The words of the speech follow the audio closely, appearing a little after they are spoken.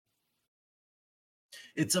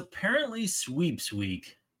It's apparently sweeps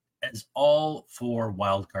week as all four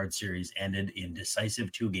wildcard series ended in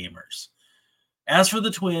decisive two-gamers. As for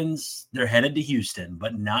the Twins, they're headed to Houston,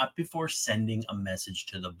 but not before sending a message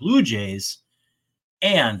to the Blue Jays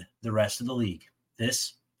and the rest of the league.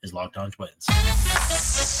 This is Locked On Twins.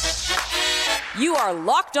 You are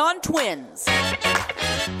Locked On Twins,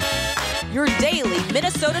 your daily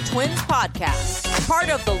Minnesota Twins podcast. Part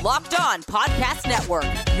of the Locked On Podcast Network,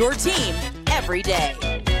 your team every day.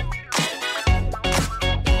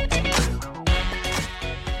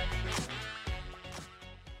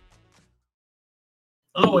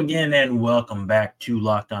 Hello again, and welcome back to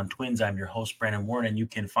Locked On Twins. I'm your host, Brandon Warren, and you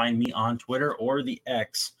can find me on Twitter or the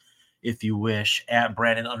X, if you wish, at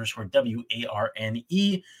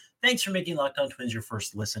Brandon_WARNE. Thanks for making Locked On Twins your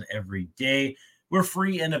first listen every day. We're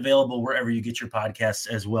free and available wherever you get your podcasts,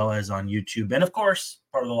 as well as on YouTube. And, of course,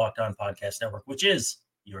 part of the Locked On Podcast Network, which is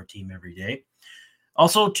your team every day.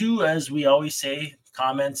 Also, too, as we always say,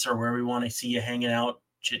 comments are where we want to see you hanging out,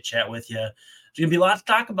 chit-chat with you. There's going to be a lot to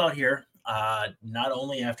talk about here. Not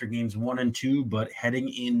only after games 1 and 2, but heading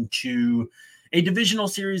into a divisional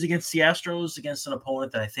series against the Astros, against an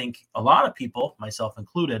opponent that I think a lot of people, myself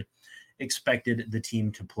included, expected the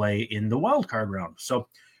team to play in the wild card round. So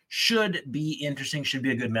should be interesting, should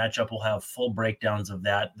be a good matchup. We'll have full breakdowns of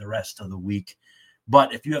that the rest of the week.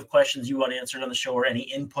 But if you have questions you want answered on the show or any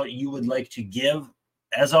input you would like to give,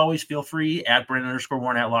 as always, feel free at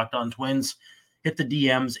Brandon_Warren at Locked On Twins. Hit the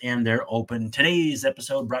DMs and they're open. Today's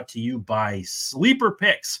episode brought to you by Sleeper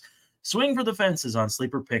Picks. Swing for the fences on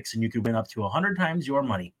Sleeper Picks and you could win up to 100 times your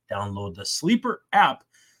money. Download the Sleeper app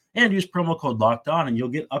and use promo code Locked On and you'll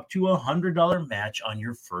get up to $100 match on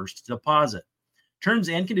your first deposit. Terms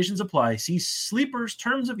and conditions apply. See Sleeper's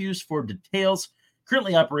terms of use for details.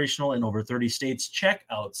 Currently operational in over 30 states. Check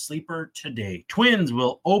out Sleeper today. Twins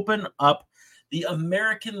will open up the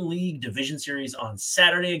American League Division Series on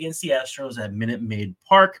Saturday against the Astros at Minute Maid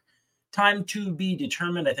Park. Time to be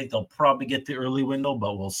determined. I think they'll probably get the early window,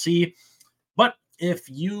 but we'll see. But if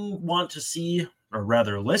you want to see, or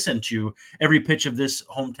rather listen to, every pitch of this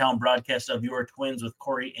hometown broadcast of your Twins with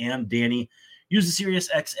Corey and Danny, use the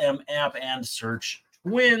SiriusXM app and search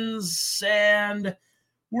Twins. And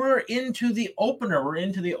we're into the opener. We're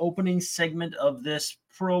into the opening segment of this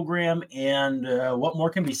program. And what more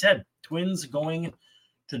can be said? Twins going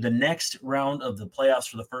to the next round of the playoffs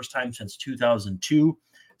for the first time since 2002,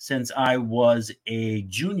 since I was a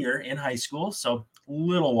junior in high school. So a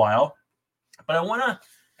little while. But I want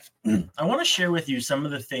to share with you some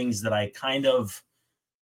of the things that I kind of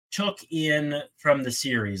took in from the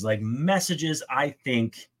series, like messages I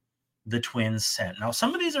think the Twins sent. Now,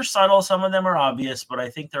 some of these are subtle, some of them are obvious, but I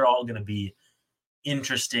think they're all going to be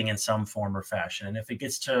interesting in some form or fashion. And if it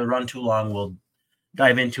gets to run too long, we'll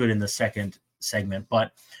dive into it in the second segment.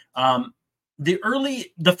 But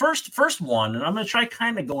the first one, and I'm going to try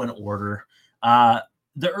kind of go in order.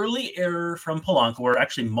 The early error from Polanco, or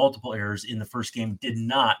actually multiple errors in the first game, did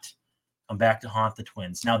not come back to haunt the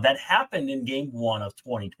Twins. Now, that happened in game 1 of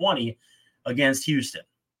 2020 against Houston.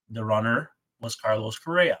 The runner was Carlos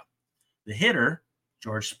Correa. The hitter,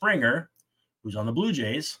 George Springer, who's on the Blue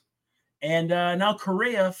Jays. And now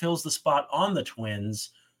Correa fills the spot on the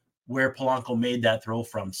Twins where Polanco made that throw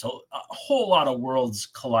from. So a whole lot of worlds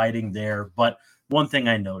colliding there. But one thing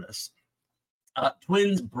I noticed,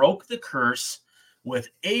 Twins broke the curse with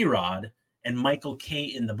A-Rod and Michael Kay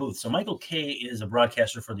in the booth. So Michael Kay is a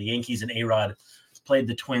broadcaster for the Yankees, and A-Rod played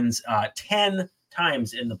the Twins 10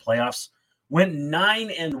 times in the playoffs, went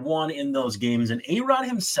 9-1 in those games. And A-Rod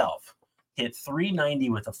himself hit .390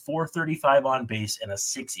 with a .435 on base and a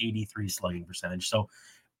 .683 slugging percentage. So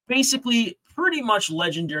basically pretty much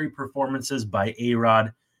legendary performances by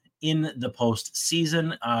A-Rod in the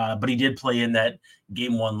postseason, but he did play in that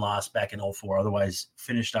game 1 loss back in 2004. Otherwise,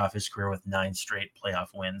 finished off his career with 9 straight playoff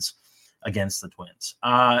wins against the Twins.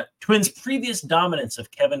 Twins' previous dominance of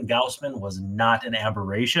Kevin Gausman was not an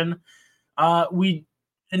aberration. We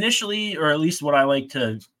initially, or at least what I like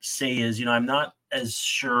to say is, I'm not as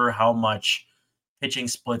sure how much pitching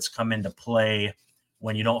splits come into play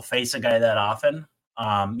when you don't face a guy that often.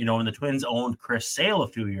 When the Twins owned Chris Sale a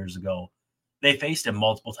few years ago, they faced him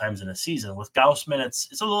multiple times in a season. With Gausman,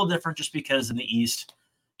 it's a little different just because in the East,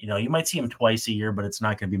 you might see him twice a year, but it's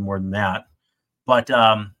not going to be more than that. But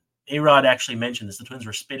A-Rod actually mentioned this. The Twins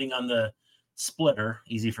were spitting on the splitter.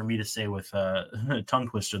 Easy for me to say with a tongue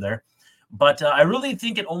twister there. But I really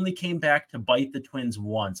think it only came back to bite the Twins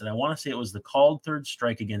once. And I want to say it was the called third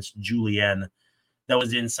strike against Julien that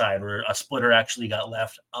was inside, where a splitter actually got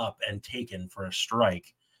left up and taken for a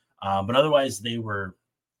strike. But otherwise, they were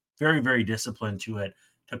very, very disciplined to it.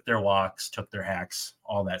 took their walks, took their hacks,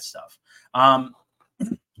 all that stuff.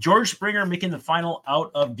 George Springer making the final out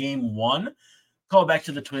of game 1. Call back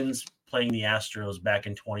to the Twins playing the Astros back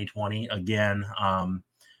in 2020 again.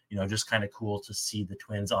 Just kind of cool to see the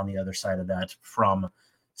Twins on the other side of that from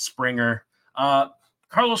Springer.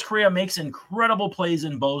 Carlos Correa makes incredible plays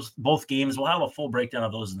in both games. We'll have a full breakdown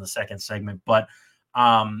of those in the second segment, but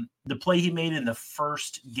the play he made in the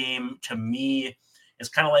first game, to me, is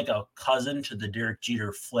kind of like a cousin to the Derek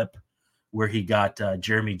Jeter flip where he got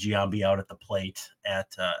Jeremy Giambi out at the plate at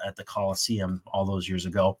the Coliseum all those years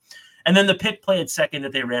ago. And then the pick play at second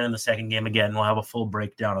that they ran in the second game, again, we'll have a full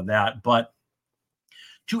breakdown of that. But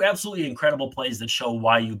 2 absolutely incredible plays that show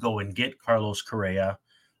why you go and get Carlos Correa.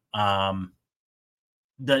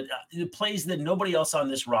 The plays that nobody else on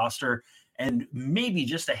this roster and maybe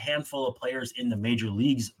just a handful of players in the major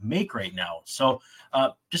leagues make right now. So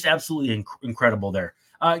just absolutely incredible there.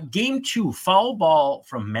 Game 2, foul ball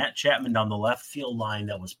from Matt Chapman down the left field line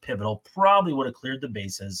that was pivotal. Probably would have cleared the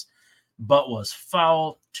bases, but was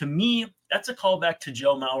foul. To me, that's a callback to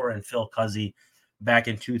Joe Mauer and Phil Cuzzi back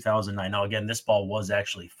in 2009. Now, again, this ball was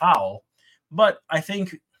actually foul, but I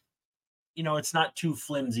think, it's not too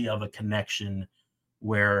flimsy of a connection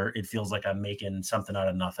where it feels like I'm making something out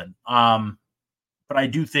of nothing. But I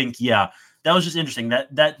do think, that was just interesting.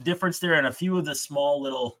 That difference there and a few of the small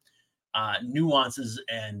little nuances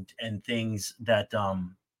and things that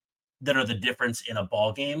are the difference in a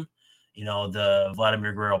ball game. The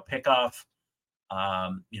Vladimir Guerrero pickoff.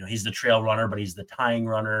 He's the trail runner, but he's the tying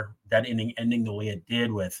runner. That inning ending the way it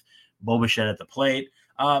did with Bo Bichette at the plate.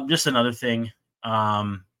 Just another thing.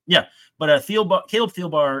 But Caleb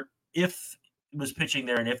Thielbar, if it was pitching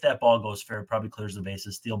there and if that ball goes fair, it probably clears the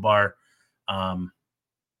bases. Thielbar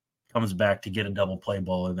comes back to get a double play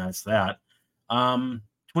ball, and that's that.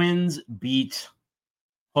 Twins beat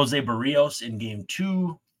Jose Barrios in game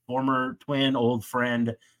 2, former Twin, old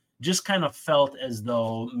friend. Just kind of felt as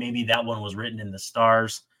though maybe that one was written in the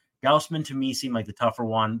stars. Gausman, to me, seemed like the tougher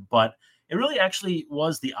one, but it really actually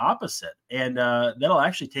was the opposite. And that'll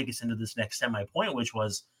actually take us into this next semi-point, which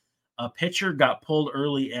was a pitcher got pulled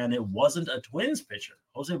early, and it wasn't a Twins pitcher.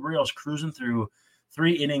 Jose Barrios cruising through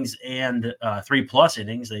 3 innings and 3+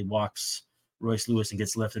 innings. He walks Royce Lewis and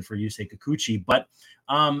gets lifted for Yusei Kikuchi, but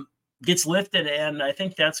gets lifted, and I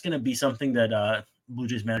think that's going to be something that Blue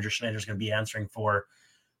Jays manager Schneider is going to be answering for.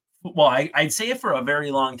 Well, I'd say it for a very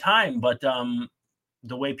long time, but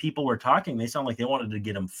the way people were talking, they sound like they wanted to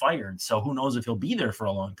get him fired. So who knows if he'll be there for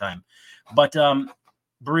a long time. But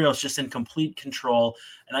Barrios just in complete control.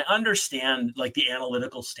 And I understand like the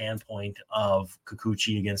analytical standpoint of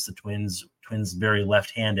Kikuchi against the Twins very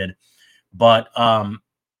left-handed. But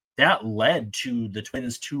that led to the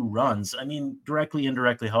Twins' 2 runs. I mean, directly,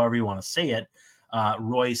 indirectly, however you want to say it.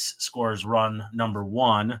 Royce scores run number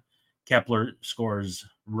 1. Kepler scores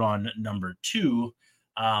run number 2.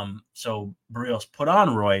 So Barrios put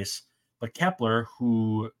on Royce, but Kepler,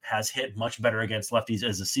 who has hit much better against lefties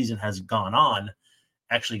as the season has gone on,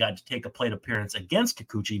 actually got to take a plate appearance against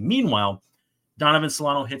Kikuchi. Meanwhile, Donovan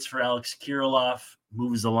Solano hits for Alex Kirilloff,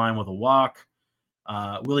 moves the line with a walk.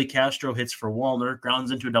 Willie Castro hits for Wallner,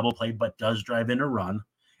 grounds into a double play, but does drive in a run.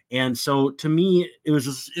 And so to me, it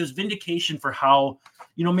was vindication for how,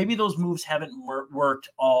 maybe those moves haven't worked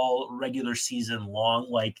all regular season long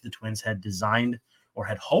like the Twins had designed or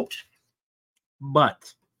had hoped,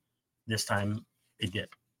 but this time it did.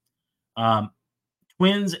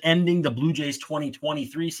 Twins ending the Blue Jays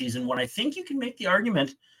 2023 season when I think you can make the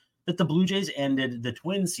argument that the Blue Jays ended the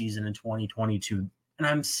Twins season in 2022. And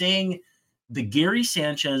I'm saying the Gary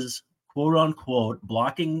Sanchez, quote unquote,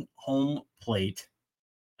 blocking home plate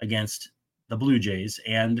against the Blue Jays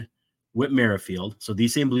and Whit Merrifield. So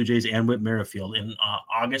these same Blue Jays and Whit Merrifield in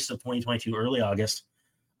August of 2022, early August.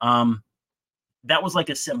 That was like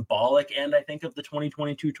a symbolic end, I think, of the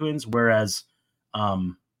 2022 Twins, whereas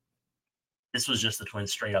this was just the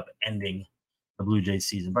Twins straight up ending the Blue Jays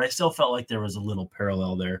season. But I still felt like there was a little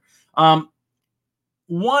parallel there. 1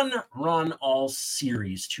 run all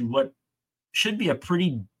series to what should be a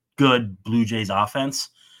pretty good Blue Jays offense.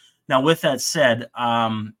 Now, with that said,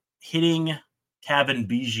 hitting Cavan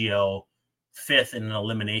Biggio 5th in an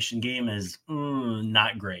elimination game is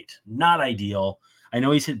not great, not ideal. I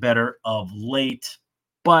know he's hit better of late,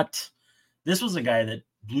 but this was a guy that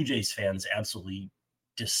Blue Jays fans absolutely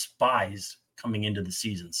despise coming into the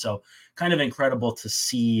season. So kind of incredible to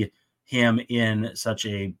see him in such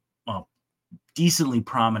a decently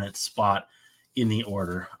prominent spot in the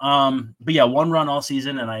order. But yeah, 1 run all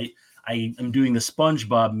season, and I am doing the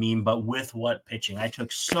SpongeBob meme, but with what pitching? I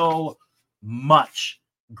took so much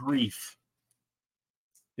grief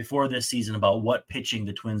before this season about what pitching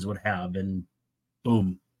the Twins would have, and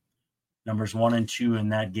boom, numbers 1 and 2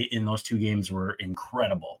 in those 2 games were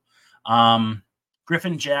incredible.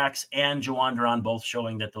 Griffin Jax and Jhoan Duran both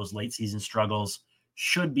showing that those late season struggles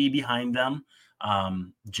should be behind them.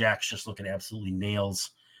 Jax just looking absolutely nails,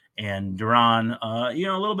 and Duran, a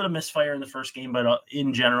little bit of misfire in the first game, but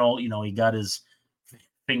in general, he got his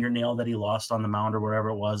fingernail that he lost on the mound or wherever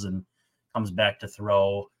it was, and comes back to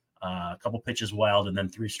throw a couple pitches wild, and then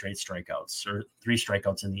 3 strikeouts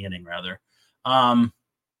in the inning rather.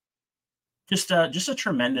 Just a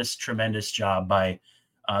tremendous job by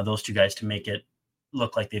those 2 guys to make it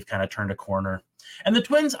look like they've kind of turned a corner. And the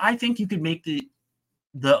Twins, I think you could make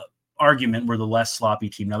the argument were the less sloppy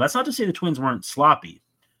team. Now, that's not to say the Twins weren't sloppy,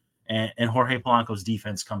 and Jorge Polanco's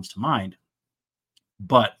defense comes to mind.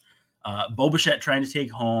 But Bo Bichette trying to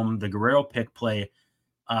take home, the Guerrero pick play,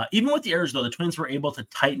 even with the errors, though, the Twins were able to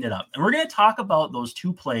tighten it up. And we're going to talk about those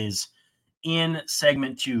 2 plays in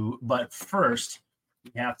segment 2. But first,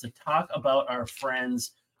 we have to talk about our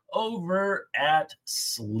friends over at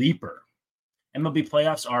Sleeper. MLB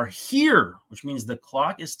playoffs are here, which means the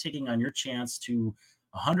clock is ticking on your chance to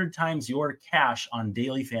 100 times your cash on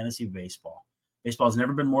daily fantasy baseball. Baseball has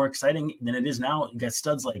never been more exciting than it is now. You got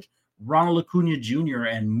studs like Ronald Acuna Jr.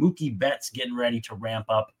 and Mookie Betts getting ready to ramp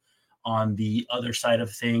up on the other side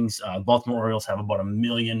of things. Baltimore Orioles have about 1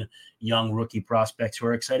 million young rookie prospects who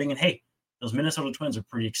are exciting. And hey, those Minnesota Twins are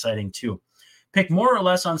pretty exciting too. Pick more or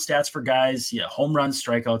less on stats for guys, home runs,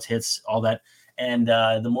 strikeouts, hits, all that. And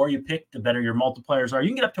the more you pick, the better your multipliers are. You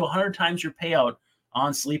can get up to 100 times your payout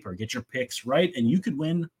on Sleeper. Get your picks right, and you could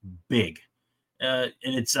win big. And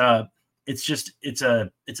it's a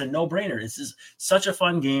no-brainer. This is such a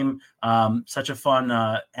fun game, such a fun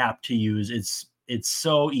app to use. It's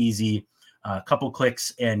so easy. A couple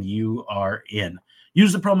clicks and you are in.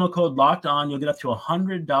 Use the promo code Locked On. You'll get up to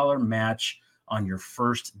 $100 match on your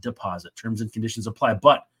first deposit. Terms and conditions apply,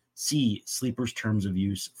 but see Sleeper's terms of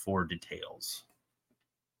use for details.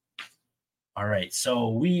 All right, so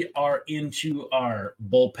we are into our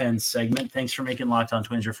bullpen segment. Thanks for making Locked On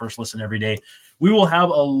Twins your first listen every day. We will have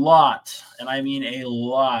a lot, and I mean a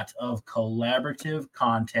lot, of collaborative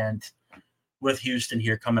content with Houston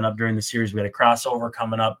here coming up during the series. We had a crossover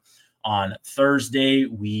coming up on Thursday.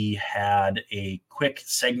 We had a quick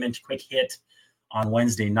hit on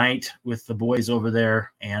Wednesday night with the boys over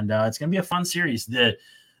there, and it's going to be a fun series.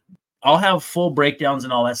 I'll have full breakdowns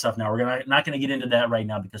and all that stuff now. We're not going to get into that right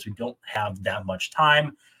now because we don't have that much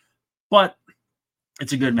time, but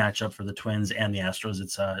it's a good matchup for the Twins and the Astros.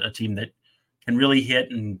 It's a team that can really hit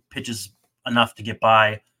and pitches enough to get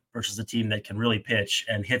by versus a team that can really pitch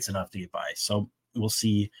and hits enough to get by. So we'll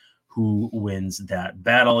see who wins that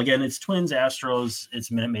battle. Again, it's Twins, Astros. It's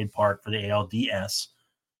Minute Maid Park for the ALDS.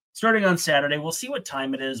 Starting on Saturday, we'll see what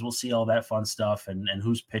time it is. We'll see all that fun stuff and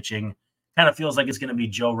who's pitching. Kind of feels like it's going to be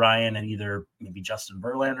Joe Ryan and either maybe Justin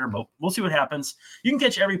Verlander, but we'll see what happens. You can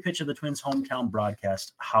catch every pitch of the Twins' hometown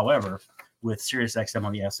broadcast, however, with SiriusXM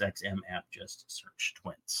on the SXM app. Just search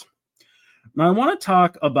Twins. Now, I want to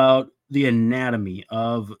talk about the anatomy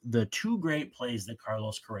of the 2 great plays that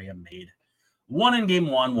Carlos Correa made. One in Game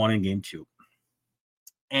 1, one in Game 2.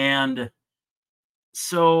 And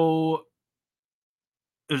so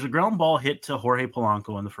there's a ground ball hit to Jorge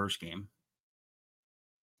Polanco in the first game.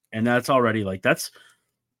 And that's already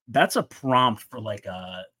that's a prompt for like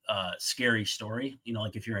a scary story.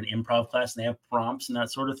 Like if you're in improv class and they have prompts and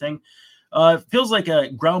that sort of thing. It feels like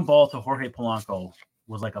a ground ball to Jorge Polanco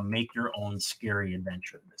was like a make your own scary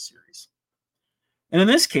adventure in this series. And in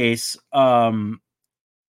this case, Kevin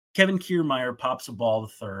Kiermaier pops a ball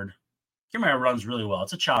to third. Kiermaier runs really well.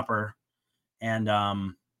 It's a chopper. And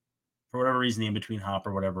for whatever reason, the in-between hop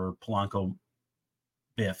or whatever, Polanco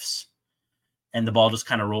biffs. And the ball just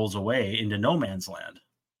kind of rolls away into no man's land.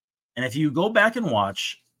 And if you go back and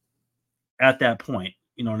watch at that point,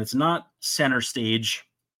 and it's not center stage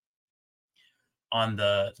on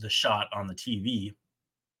the shot on the TV,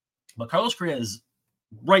 but Carlos Correa is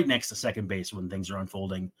right next to second base when things are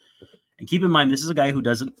unfolding. And keep in mind, this is a guy who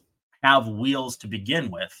doesn't have wheels to begin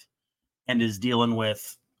with and is dealing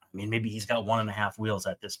with, maybe he's got 1.5 wheels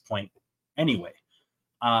at this point anyway.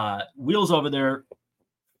 Wheels over there,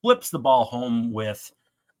 flips the ball home with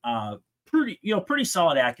pretty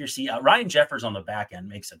solid accuracy. Ryan Jeffers on the back end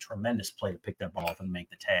makes a tremendous play to pick that ball up and make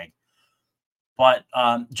the tag. But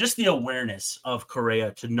just the awareness of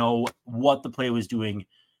Correa to know what the play was doing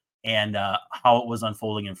and how it was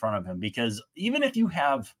unfolding in front of him. Because even if you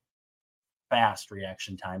have fast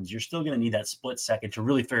reaction times, you're still going to need that split second to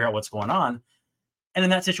really figure out what's going on. And in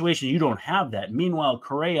that situation, you don't have that. Meanwhile,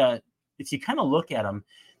 Correa, if you kind of look at him,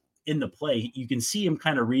 in the play, you can see him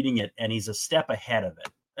kind of reading it, and he's a step ahead of it.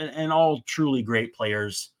 And all truly great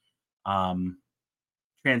players,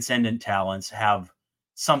 transcendent talents, have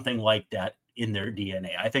something like that in their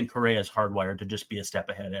DNA. I think Correa is hardwired to just be a step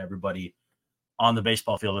ahead of everybody on the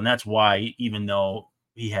baseball field. And that's why, even though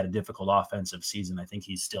he had a difficult offensive season, I think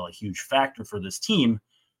he's still a huge factor for this team,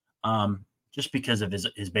 just because of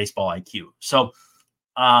his baseball IQ. So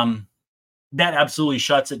that absolutely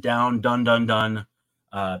shuts it down. Done.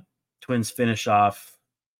 Twins finish off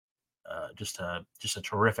just a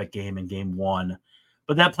terrific game in game one.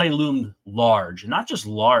 But that play loomed large, not just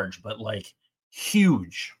large, but like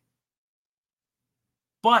huge.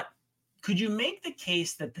 But could you make the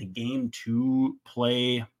case that the game two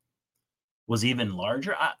play was even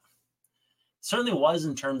larger? Certainly was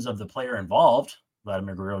in terms of the player involved,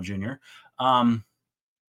 Vladimir Guerrero Jr.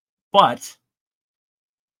 But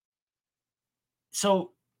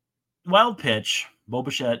so wild pitch, Bo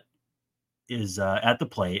Bichette is at the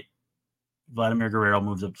plate. Vladimir Guerrero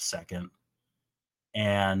moves up to second.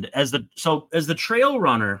 And as the trail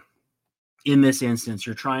runner in this instance,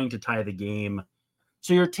 you're trying to tie the game.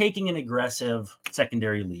 So you're taking an aggressive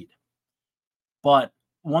secondary lead. But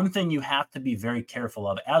one thing you have to be very careful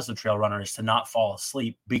of as the trail runner is to not fall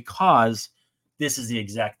asleep, because this is the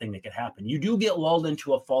exact thing that could happen. You do get lulled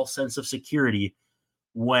into a false sense of security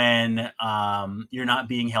when you're not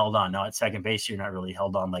being held on. Now at second base, you're not really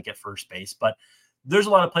held on like at first base, but there's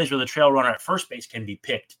a lot of plays where the trail runner at first base can be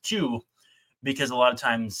picked too, because a lot of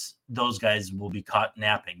times those guys will be caught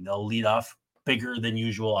napping. They'll lead off bigger than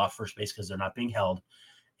usual off first base because they're not being held.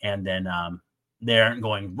 And then they aren't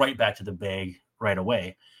going right back to the bag right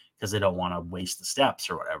away because they don't want to waste the steps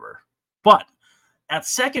or whatever. But at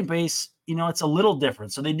second base, it's a little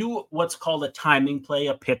different. So they do what's called a timing play,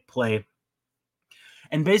 a pick play.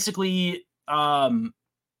 And basically, the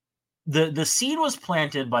seed was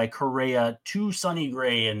planted by Correa to Sonny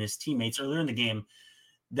Gray and his teammates earlier in the game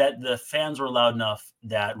that the fans were loud enough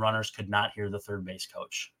that runners could not hear the third base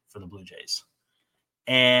coach for the Blue Jays.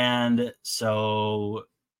 And so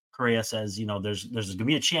Correa says, there's going to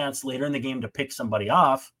be a chance later in the game to pick somebody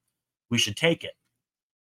off. We should take it.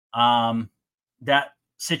 That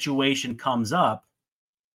situation comes up,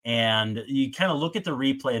 and you kind of look at the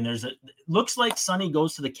replay, and looks like Sonny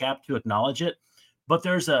goes to the cap to acknowledge it, but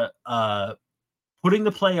there's a putting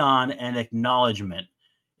the play on and acknowledgement.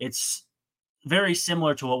 It's very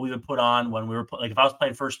similar to what we would put on when we were like, if I was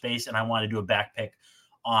playing first base and I wanted to do a back pick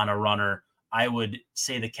on a runner, I would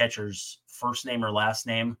say the catcher's first name or last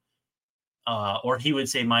name, or he would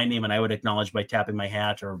say my name and I would acknowledge by tapping my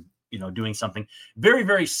hat or, doing something very,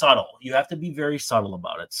 very subtle. You have to be very subtle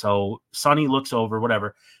about it. So Sonny looks over,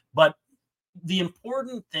 whatever. But the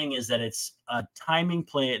important thing is that it's a timing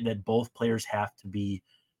play that both players have to be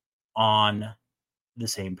on the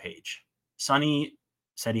same page. Sonny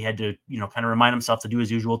said he had to, kind of remind himself to do his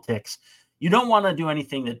usual ticks. You don't want to do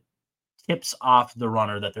anything that tips off the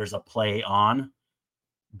runner that there's a play on.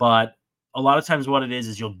 But a lot of times what it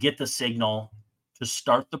is you'll get the signal to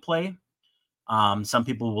start the play. Some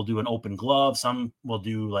people will do an open glove. Some will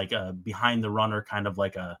do like a behind the runner, kind of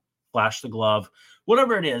like a flash the glove,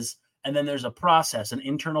 whatever it is. And then there's a process, an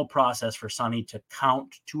internal process for Sonny to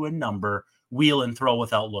count to a number, wheel and throw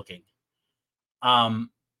without looking.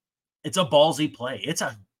 It's a ballsy play. It's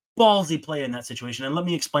a ballsy play in that situation. And let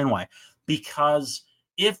me explain why. Because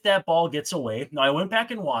if that ball gets away, now I went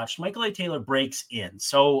back and watched, Michael A. Taylor breaks in.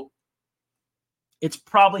 So it's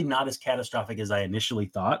probably not as catastrophic as I initially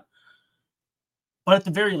thought. But at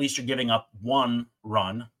the very least, you're giving up one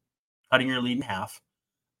run, cutting your lead in half.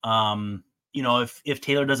 If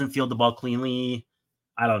Taylor doesn't field the ball cleanly,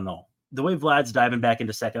 I don't know. The way Vlad's diving back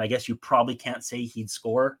into second, I guess you probably can't say he'd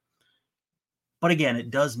score. But again,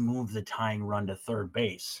 it does move the tying run to third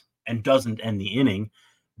base and doesn't end the inning.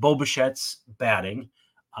 Bo Bichette's batting.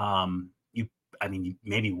 You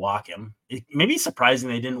maybe walk him. It may be surprising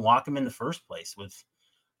they didn't walk him in the first place with,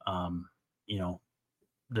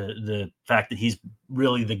 the fact that he's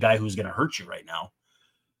really the guy who's going to hurt you right now.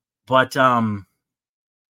 But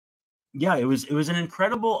it was an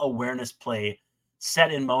incredible awareness play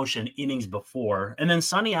set in motion innings before. And then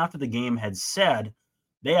Sonny, after the game, had said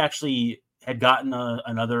they actually had gotten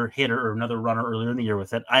another hitter or another runner earlier in the year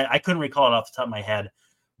with it. I couldn't recall it off the top of my head,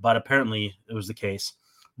 but apparently it was the case.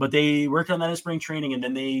 But they worked on that in spring training, and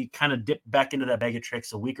then they kind of dipped back into that bag of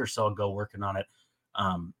tricks a week or so ago working on it.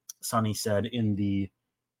 Sonny said in the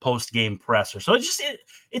post-game presser. So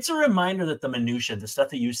it's a reminder that the minutia, the stuff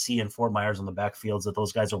that you see in Fort Myers on the backfields that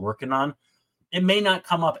those guys are working on, it may not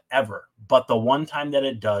come up ever, but the one time that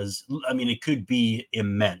it does, it could be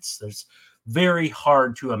immense. There's very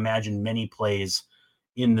hard to imagine many plays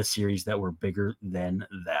in the series that were bigger than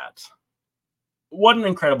that. What an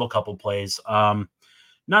incredible couple plays.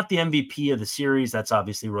 Not the MVP of the series. That's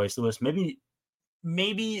obviously Royce Lewis.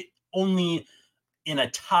 Maybe only in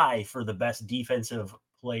a tie for the best defensive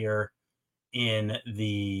player in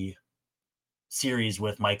the series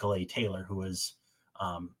with Michael A. Taylor, who was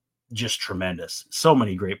just tremendous. So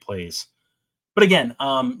many great plays. But again,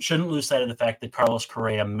 shouldn't lose sight of the fact that Carlos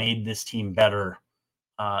Correa made this team better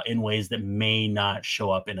in ways that may not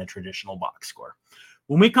show up in a traditional box score.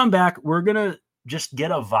 When we come back, we're going to just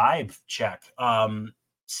get a vibe check,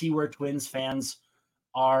 see where Twins fans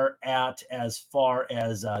are at as far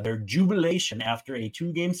as their jubilation after a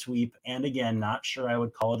 2-game sweep. And again, not sure I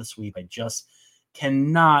would call it a sweep. I just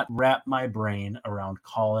cannot wrap my brain around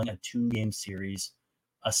calling a 2-game series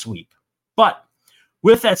a sweep. But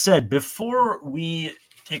with that said, before we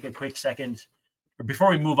take a quick second, or before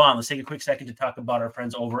we move on, let's take a quick second to talk about our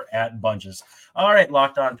friends over at Bunches. All right,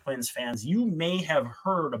 Locked On Twins fans, you may have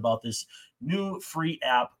heard about this new free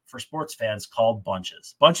app for sports fans called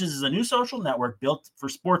Bunches. Bunches is a new social network built for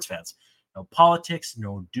sports fans. No politics,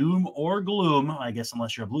 no doom or gloom, I guess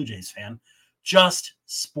unless you're a Blue Jays fan, just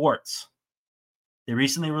sports. They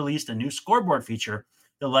recently released a new scoreboard feature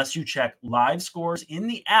that lets you check live scores in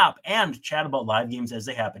the app and chat about live games as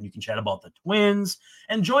they happen. You can chat about the Twins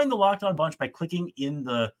and join the Locked On Bunch by clicking in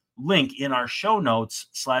the link in our show notes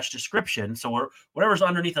 /description. So whatever's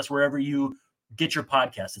underneath us, wherever you get your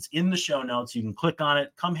podcast, it's in the show notes. You can click on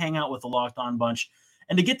it, come hang out with the Locked On Bunch.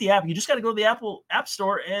 And to get the app, you just got to go to the Apple App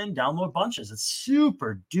Store and download Bunches. It's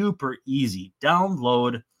super duper easy.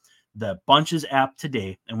 Download the Bunches app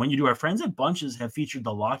today. And when you do, our friends at Bunches have featured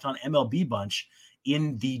the Locked On MLB Bunch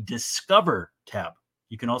in the Discover tab.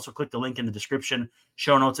 You can also click the link in the description,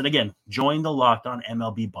 show notes, and again, join the Locked On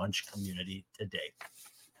MLB Bunch community today.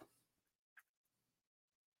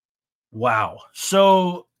 Wow.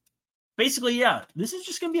 So basically, yeah, this is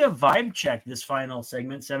just going to be a vibe check, this final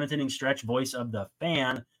segment, 7th inning stretch, voice of the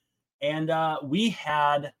fan. And we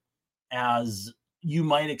had, as you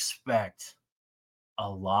might expect, a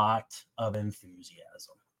lot of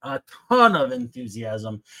enthusiasm, a ton of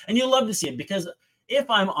enthusiasm. And you'll love to see it because if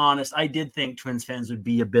I'm honest, I did think Twins fans would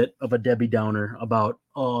be a bit of a Debbie Downer about,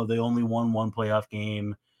 oh, they only won one playoff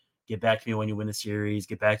game. Get back to me when you win the series.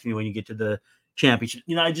 Get back to me when you get to the championship.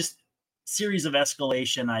 Series of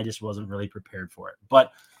escalation. I just wasn't really prepared for it.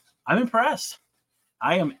 But I'm impressed.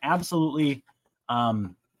 I am absolutely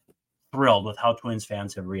thrilled with how Twins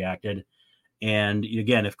fans have reacted. And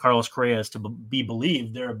again, if Carlos Correa is to be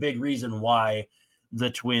believed, they're a big reason why the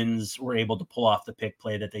Twins were able to pull off the pick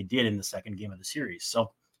play that they did in the second game of the series.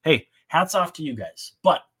 So, hey, hats off to you guys.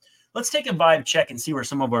 But let's take a vibe check and see where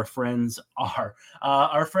some of our friends are.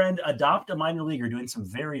 Our friend Adopt a Minor Leaguer doing some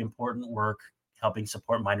very important work helping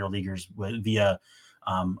support minor leaguers via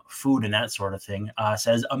food and that sort of thing,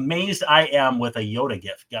 says, amazed I am with a Yoda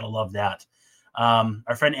gift. Gotta love that.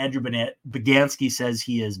 Our friend Andrew Bagansky says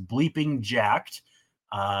he is bleeping jacked.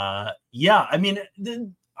 Yeah, I mean,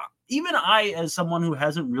 even I, as someone who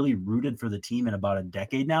hasn't really rooted for the team in about a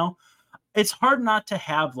decade now, it's hard not to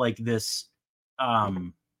have like this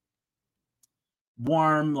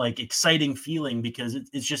warm, like exciting feeling because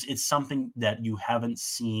it's something that you haven't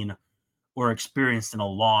seen or experienced in a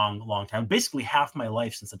long, long time. Basically half my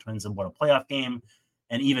life since the Twins have won a playoff game,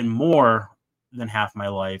 and even more than half my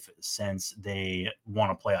life since they won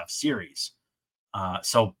a playoff series.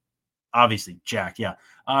 So obviously jacked. Yeah.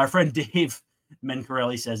 Our friend Dave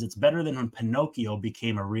Mencarelli says it's better than when Pinocchio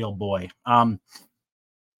became a real boy.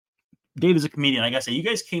 Dave is a comedian. I gotta say, you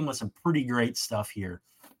guys came with some pretty great stuff here.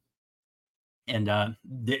 And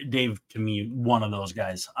Dave, to me, one of those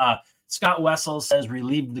guys. Scott Wessel says,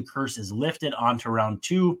 relieved the curse is lifted onto round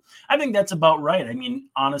 2. I think that's about right. I mean,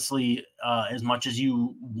 honestly, as much as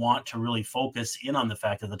you want to really focus in on the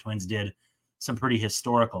fact that the Twins did some pretty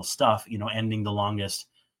historical stuff, ending the longest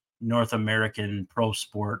North American pro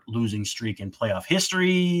sport losing streak in playoff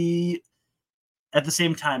history. At the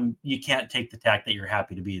same time, you can't take the tack that you're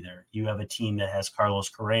happy to be there. You have a team that has Carlos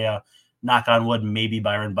Correa, knock on wood, maybe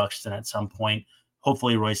Byron Buxton at some point,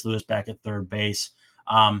 hopefully Royce Lewis back at third base.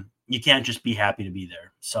 You can't just be happy to be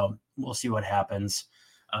there. So we'll see what happens.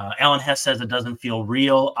 Alan Hess says it doesn't feel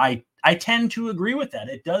real. I tend to agree with that.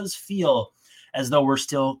 It does feel as though we're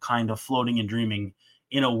still kind of floating and dreaming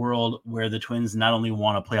in a world where the Twins not only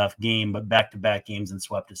won a playoff game, but back-to-back games and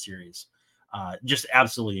swept a series. Just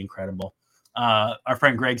absolutely incredible. Our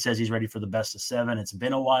friend Greg says he's ready for the best of 7. It's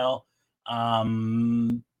been a while. If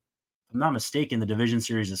I'm not mistaken, the division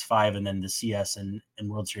series is 5, and then the CS and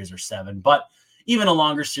World Series are 7. But even a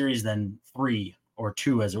longer series than 3 or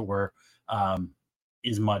 2, as it were,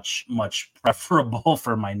 is much, much preferable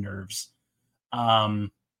for my nerves.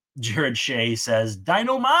 Jared Shea says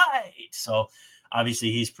dynamite. So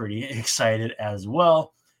obviously he's pretty excited as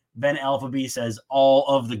well. Ben Alphaby says all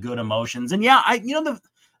of the good emotions. And yeah,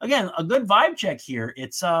 again, a good vibe check here.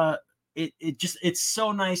 It's it's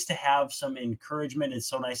so nice to have some encouragement. It's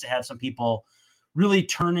so nice to have some people really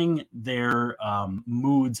turning their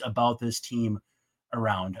moods about this team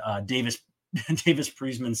around. Davis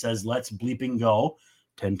Priestman says, let's bleeping go.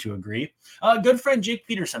 Tend to agree. Good friend Jake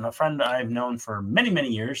Peterson, a friend I've known for many, many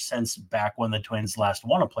years, since back when the Twins last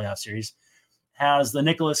won a playoff series, has the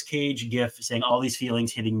Nicolas Cage gif saying all these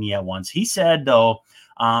feelings hitting me at once. He said, though,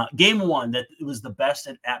 game one, that it was the best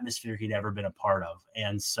atmosphere he'd ever been a part of.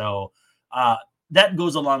 And so that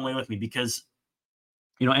goes a long way with me because,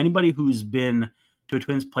 anybody who's been to a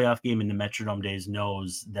Twins playoff game in the Metrodome days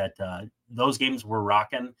knows that those games were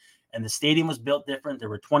rocking. And the stadium was built different. There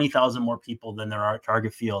were 20,000 more people than there are at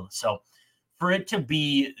Target Field. So for it to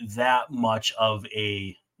be that much of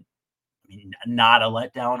not a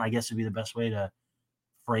letdown, I guess would be the best way to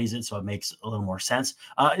phrase it, so it makes a little more sense,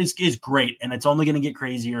 is great. And it's only going to get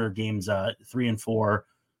crazier games 3 and 4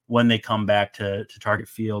 when they come back to Target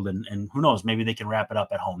Field. And who knows, maybe they can wrap it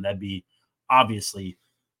up at home. That'd be obviously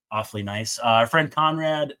awfully nice. Our friend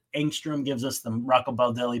Conrad Engstrom gives us the Rocco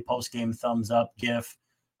Baldelli post-game thumbs up gif.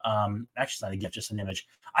 Actually, it's not a gift, just an image.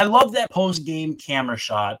 I love that post-game camera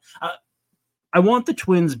shot. I want the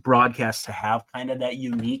Twins broadcast to have kind of that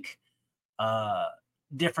unique,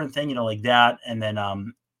 different thing, like that. And then,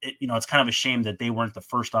 it's kind of a shame that they weren't the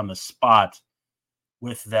first on the spot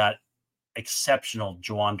with that exceptional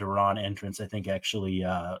Juan Duran entrance. I think actually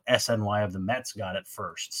SNY of the Mets got it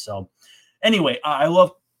first. So anyway, I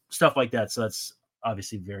love stuff like that. So that's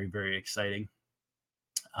obviously very, very exciting.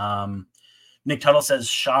 Nick Tuttle says,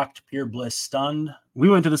 shocked, pure bliss, stunned. We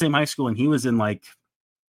went to the same high school, and he was in probably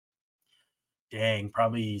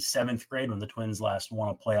 7th grade when the Twins last won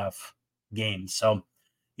a playoff game. So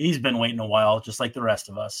he's been waiting a while, just like the rest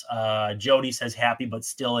of us. Jody says, happy, but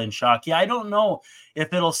still in shock. Yeah, I don't know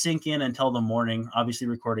if it'll sink in until the morning. Obviously,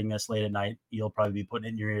 recording this late at night, you'll probably be putting it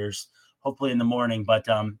in your ears, hopefully in the morning. But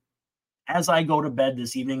as I go to bed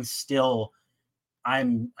this evening, still,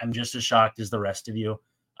 I'm just as shocked as the rest of you.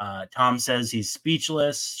 Tom says he's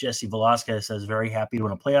speechless. Jesse Velasquez says very happy to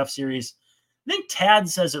win a playoff series. I think Tad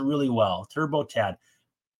says it really well. Turbo Tad.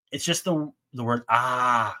 It's just the word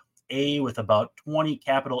A with about 20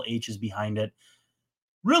 capital H's behind it.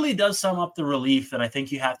 Really does sum up the relief that I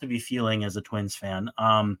think you have to be feeling as a Twins fan.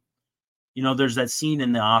 There's that scene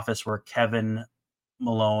in The Office where Kevin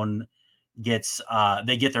Malone gets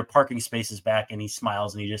they get their parking spaces back and he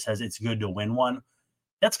smiles and he just says it's good to win one.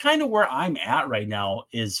 That's kind of where I'm at right now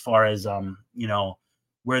as far as,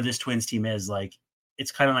 where this Twins team is. Like,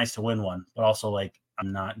 it's kind of nice to win one, but also,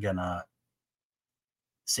 I'm not going to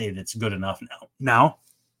say that's good enough now.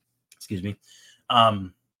 Excuse me.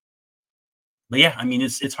 But yeah,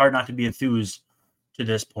 it's hard not to be enthused to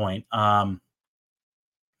this point.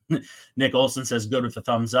 Nick Olson says, good with the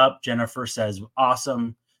thumbs up. Jennifer says,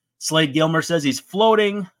 awesome. Slade Gilmer says he's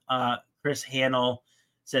floating. Chris Hannell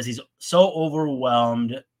says he's so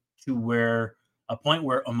overwhelmed to where a point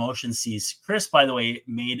where emotion cease. Chris, by the way,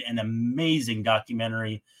 made an amazing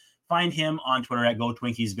documentary. Find him on Twitter at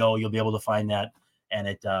GoTwinkiesGo. You'll be able to find that. And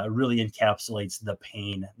it really encapsulates the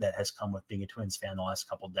pain that has come with being a Twins fan the last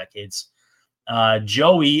couple of decades.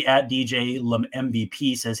 Joey at DJ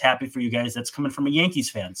MVP says, happy for you guys. That's coming from a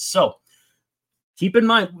Yankees fan. So keep in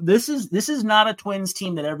mind, this is not a Twins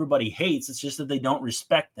team that everybody hates. It's just that they don't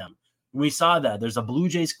respect them. We saw that. There's a Blue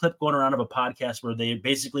Jays clip going around of a podcast where they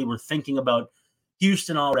basically were thinking about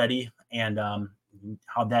Houston already, and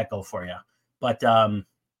how'd that go for you? But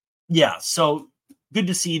yeah, so good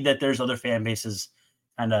to see that there's other fan bases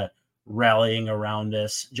kind of rallying around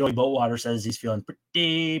this. Joey Boatwater says he's feeling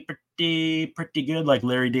pretty good, like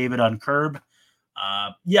Larry David on Curb.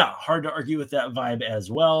 Yeah, hard to argue with that vibe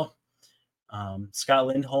as well. Scott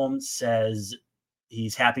Lindholm says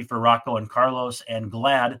he's happy for Rocco and Carlos and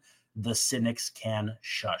glad the cynics can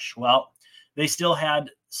shush. Well, they still had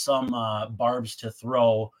some barbs to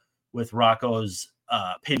throw with Rocco's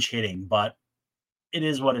pinch hitting, but it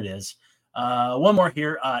is what it is. One more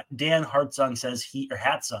here. Dan Hartsung says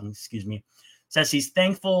says he's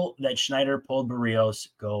thankful that Schneider pulled Barrios.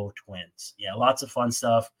 Go Twins. Yeah, lots of fun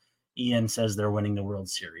stuff. Ian says they're winning the World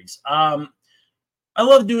Series. I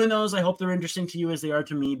love doing those. I hope they're interesting to you as they are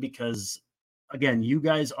to me because, again, you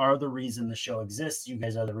guys are the reason the show exists. You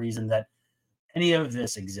guys are the reason that any of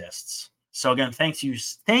this exists. So again, thank you,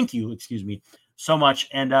 so much.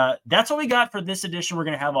 And that's what we got for this edition. We're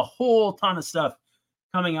going to have a whole ton of stuff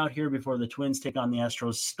coming out here before the Twins take on the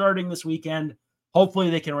Astros starting this weekend. Hopefully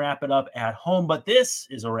they can wrap it up at home, but this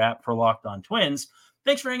is a wrap for Locked On Twins.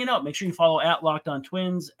 Thanks for hanging out. Make sure you follow at Locked On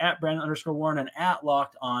Twins, at Brandon_Warren, and at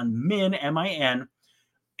Locked On Min, M-I-N.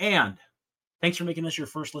 And thanks for making this your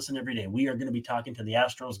first listen every day. We are going to be talking to the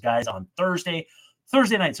Astros guys on Thursday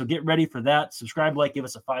night, so get ready for that. Subscribe, like, give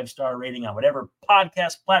us a 5-star rating on whatever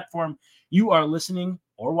podcast platform you are listening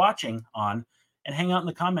or watching on, and hang out in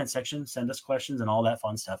the comment section. Send us questions and all that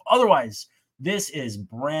fun stuff. Otherwise, this is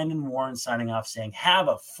Brandon Warren signing off saying, have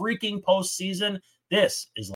a freaking postseason. This is